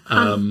 Yes. Yeah.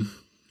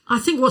 I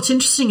think what's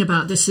interesting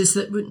about this is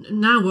that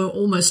now we're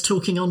almost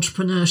talking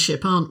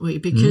entrepreneurship, aren't we?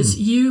 Because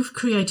you've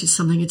created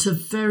something. It's a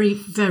very,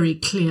 very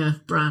clear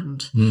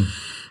brand.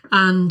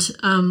 And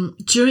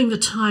during the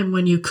time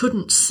when you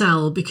couldn't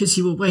sell because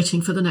you were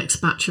waiting for the next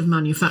batch of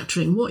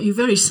manufacturing, what you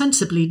very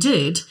sensibly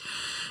did,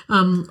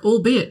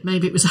 albeit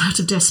maybe it was out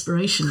of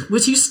desperation,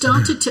 was you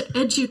started to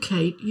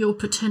educate your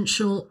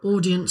potential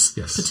audience,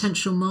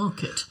 potential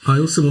market. I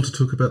also want to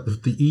talk about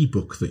the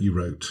ebook that you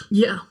wrote.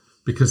 Yeah.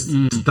 Because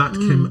that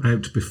came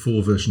out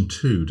before version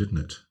 2, didn't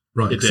it?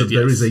 Right. It did, so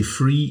there yes. is a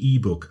free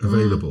ebook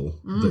available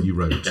that you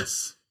wrote.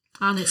 Yes.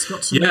 And it's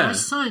got some nice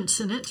science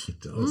in it.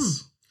 It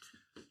does.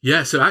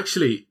 Yeah, so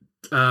actually,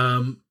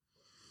 and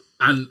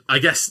I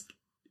guess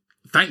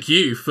thank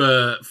you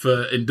for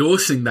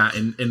endorsing that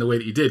in the way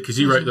that you did, because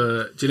you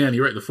wrote Gillian,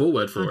 you wrote the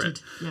foreword for I it. did,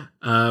 yeah.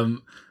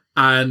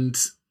 And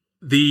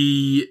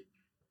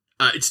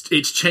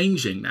it's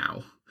changing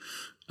now.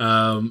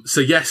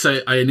 So yes,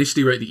 I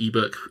initially wrote the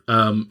ebook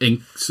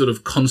in sort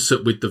of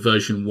concert with the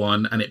version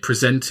 1, and it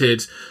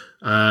presented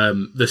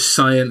the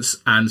science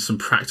and some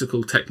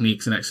practical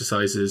techniques and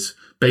exercises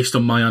based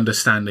on my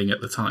understanding at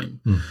the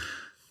time.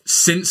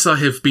 Since I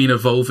have been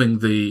evolving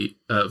the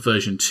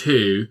version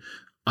 2,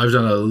 I've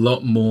done a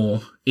lot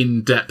more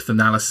in-depth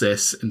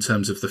analysis in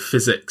terms of the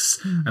physics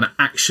and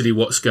actually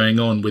what's going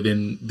on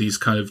within these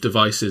kind of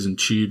devices and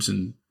tubes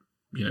and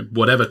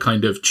whatever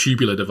kind of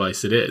tubular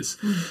device it is.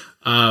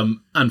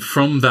 And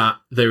from that,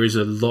 there is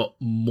a lot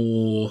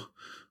more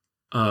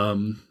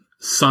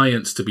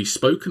science to be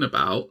spoken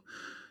about.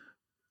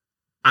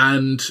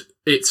 And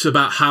it's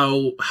about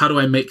how do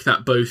I make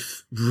that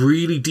both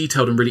really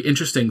detailed and really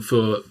interesting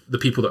for the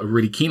people that are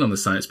really keen on the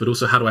science, but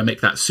also how do I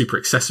make that super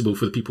accessible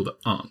for the people that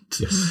aren't?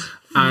 Yes.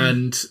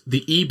 And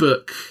the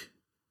ebook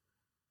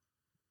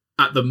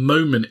at the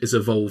moment is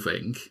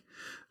evolving.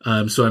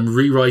 So I'm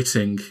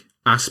rewriting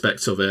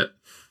aspects of it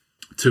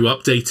to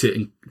update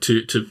it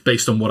to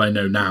based on what I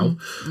know now.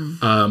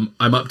 I'm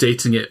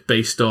updating it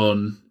based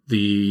on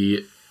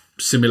the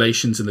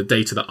simulations and the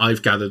data that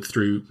I've gathered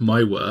through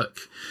my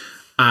work.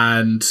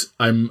 And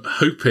I'm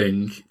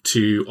hoping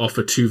to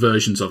offer 2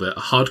 versions of it,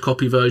 a hard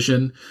copy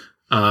version,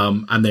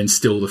 and then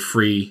still the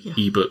free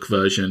ebook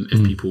version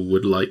if people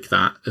would like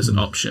that as an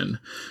option.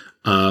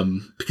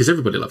 Because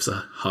everybody loves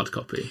a hard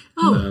copy.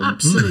 Oh,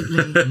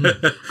 absolutely.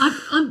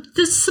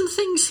 There's some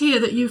things here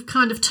that you've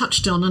kind of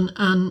touched on,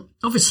 and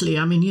obviously,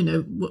 I mean,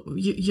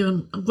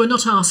 we're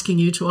not asking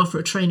you to offer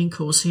a training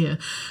course here,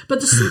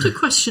 but the sort of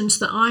questions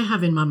that I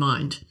have in my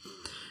mind,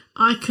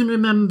 I can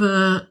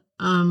remember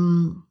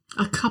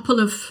a couple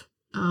of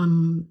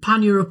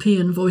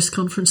pan-European voice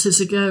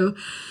conferences ago,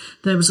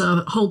 there was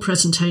a whole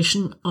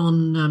presentation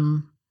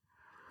on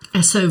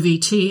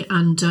SOVT,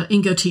 and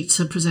Ingo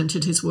Tietze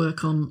presented his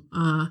work on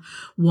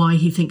why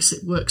he thinks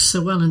it works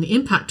so well and the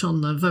impact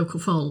on the vocal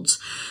folds.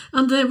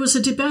 And there was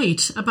a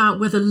debate about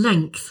whether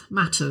length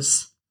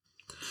matters.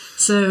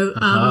 So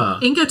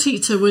Ingo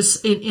Tietze was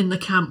in the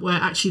camp where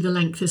actually the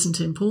length isn't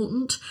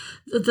important.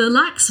 The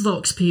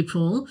LaxVox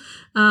people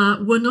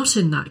were not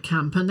in that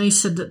camp, and they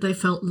said that they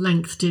felt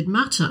length did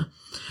matter.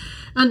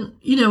 And,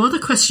 other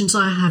questions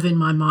I have in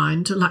my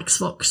mind,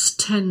 LaxVox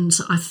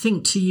tends, I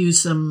think, to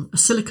use a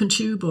silicone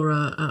tube or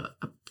a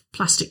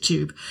plastic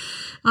tube.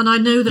 And I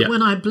know that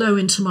when I blow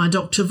into my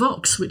Dr.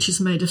 Vox, which is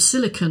made of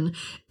silicone,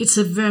 it's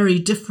a very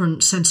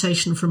different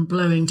sensation from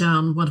blowing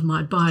down one of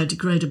my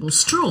biodegradable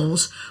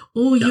straws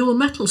or your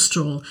metal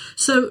straw.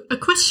 So a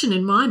question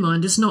in my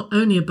mind is not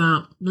only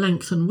about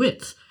length and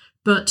width,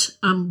 but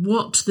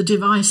what the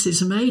device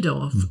is made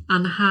of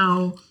and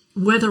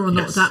whether or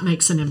not that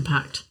makes an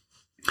impact.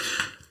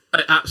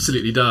 It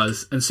absolutely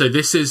does. And so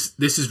this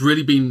has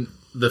really been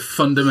the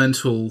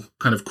fundamental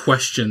kind of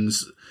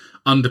questions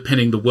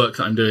underpinning the work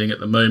that I'm doing at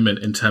the moment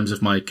in terms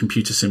of my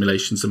computer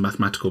simulations and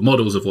mathematical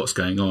models of what's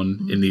going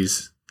on in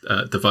these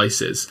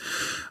devices.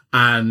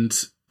 And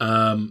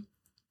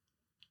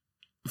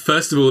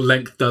first of all,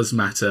 length does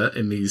matter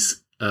in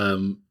these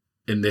in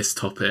this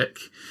topic.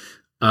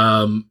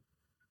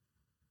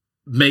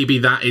 Maybe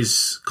that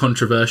is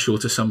controversial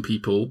to some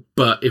people,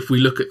 but if we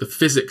look at the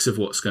physics of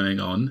what's going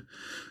on,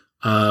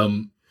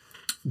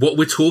 what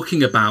we're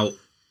talking about,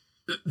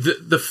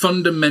 the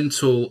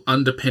fundamental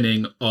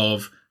underpinning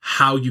of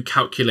how you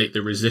calculate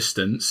the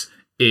resistance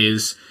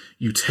is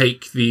you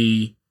take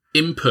the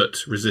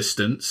input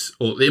resistance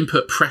or the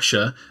input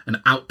pressure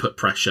and output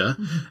pressure,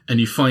 and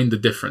you find the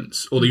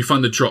difference, or you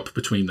find the drop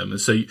between them.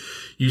 And so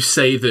you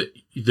say that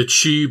the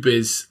tube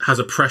has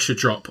a pressure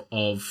drop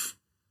of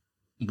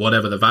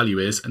whatever the value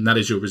is, and that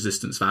is your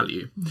resistance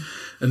value.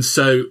 And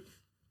so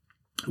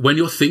when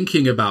you're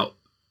thinking about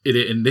it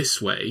in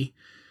this way,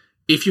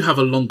 if you have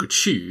a longer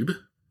tube,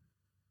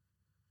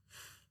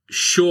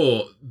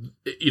 sure,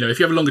 if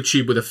you have a longer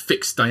tube with a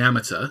fixed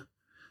diameter,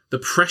 the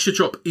pressure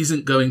drop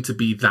isn't going to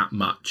be that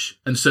much.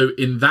 And so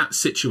in that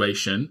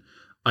situation,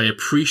 I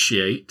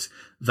appreciate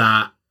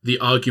that the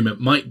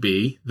argument might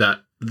be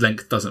that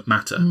length doesn't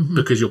matter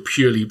because you're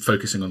purely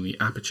focusing on the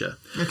aperture.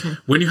 Okay.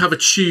 When you have a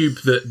tube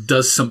that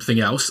does something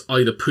else,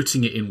 either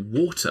putting it in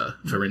water,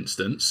 for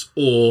instance,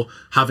 or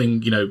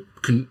having,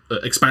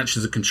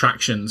 expansions and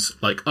contractions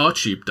like our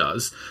tube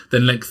does,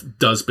 then length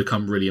does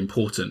become really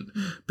important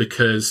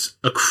because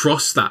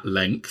across that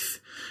length,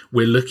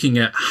 we're looking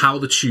at how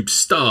the tube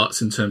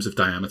starts in terms of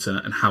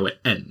diameter and how it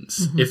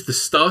ends. If the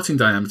starting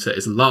diameter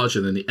is larger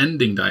than the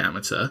ending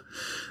diameter,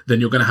 then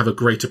you're going to have a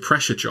greater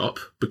pressure drop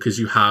because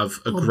you have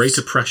a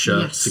greater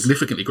pressure,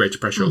 significantly greater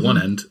pressure at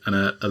one end and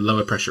a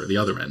lower pressure at the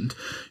other end.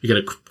 You get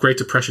a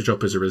greater pressure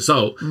drop as a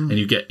result, and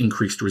you get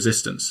increased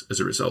resistance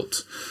as a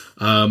result.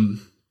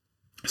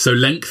 So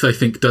length, I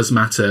think, does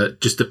matter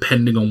just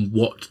depending on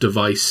what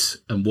device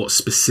and what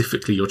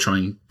specifically you're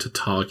trying to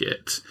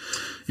target.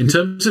 In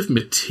terms of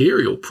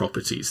material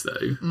properties,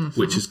 though,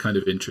 which is kind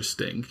of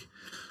interesting,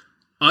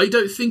 I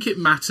don't think it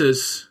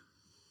matters.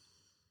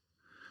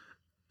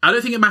 I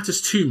don't think it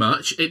matters too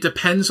much. It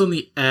depends on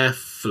the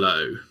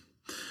airflow.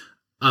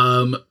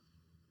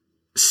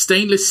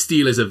 Stainless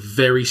steel is a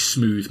very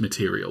smooth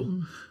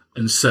material.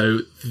 And so,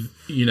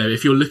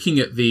 if you're looking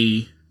at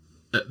the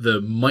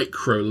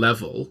micro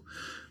level,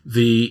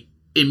 the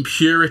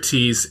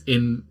impurities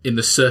in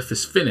the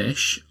surface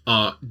finish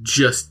are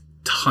just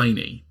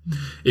tiny.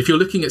 If you're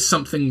looking at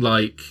something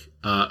like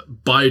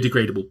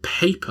biodegradable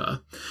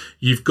paper,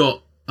 you've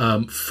got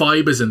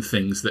fibers and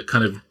things that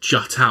kind of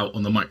jut out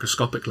on the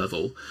microscopic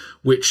level,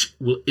 which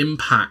will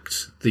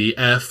impact the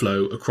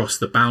airflow across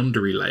the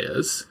boundary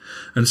layers.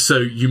 And so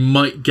you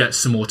might get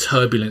some more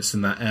turbulence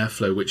in that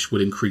airflow, which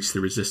would increase the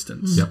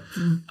resistance.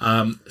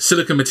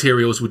 Silicon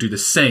materials will do the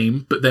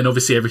same, but then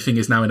obviously everything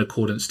is now in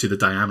accordance to the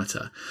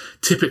diameter.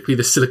 Typically,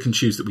 the silicon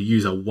tubes that we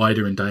use are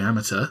wider in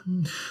diameter.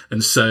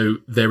 And so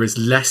there is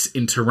less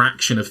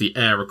interaction of the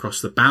air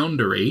across the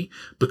boundary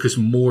because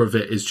more of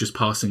it is just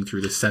passing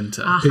through the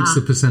center. It's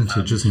the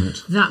percentage, isn't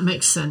it? That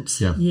makes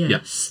sense. Yeah.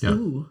 Yes. Yeah.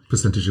 Ooh,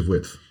 Percentage of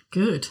width.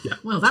 good. Yeah.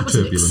 Well, that was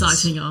Turbulence. an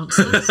exciting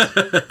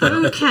answer.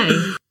 Okay.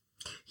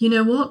 You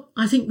know what?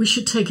 I think we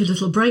should take a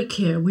little break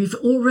here. We've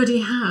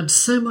already had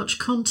so much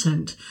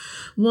content.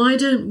 Why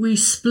don't we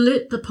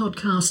split the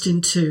podcast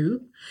in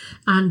two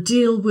and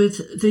deal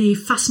with the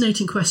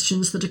fascinating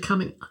questions that are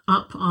coming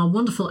up, our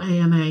wonderful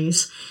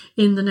AMAs,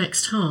 in the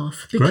next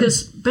half?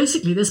 Because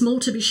basically there's more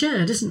to be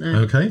shared, isn't there?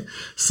 Okay,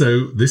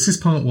 so this is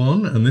part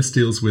one, and this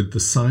deals with the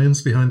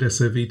science behind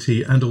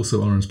SOVT and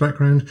also Aaron's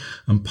background.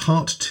 And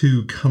part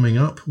two coming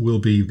up will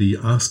be the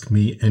Ask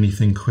Me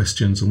Anything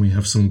questions, and we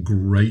have some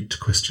great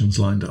questions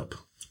lined up.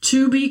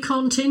 To be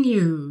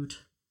continued.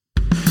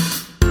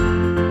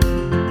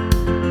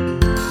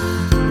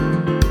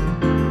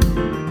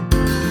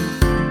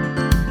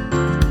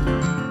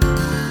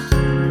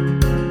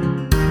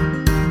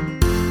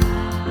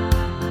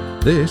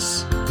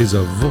 This is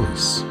A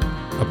Voice,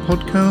 a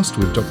podcast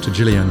with Dr.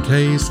 Gillian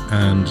Kayes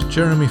and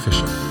Jeremy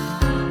Fisher.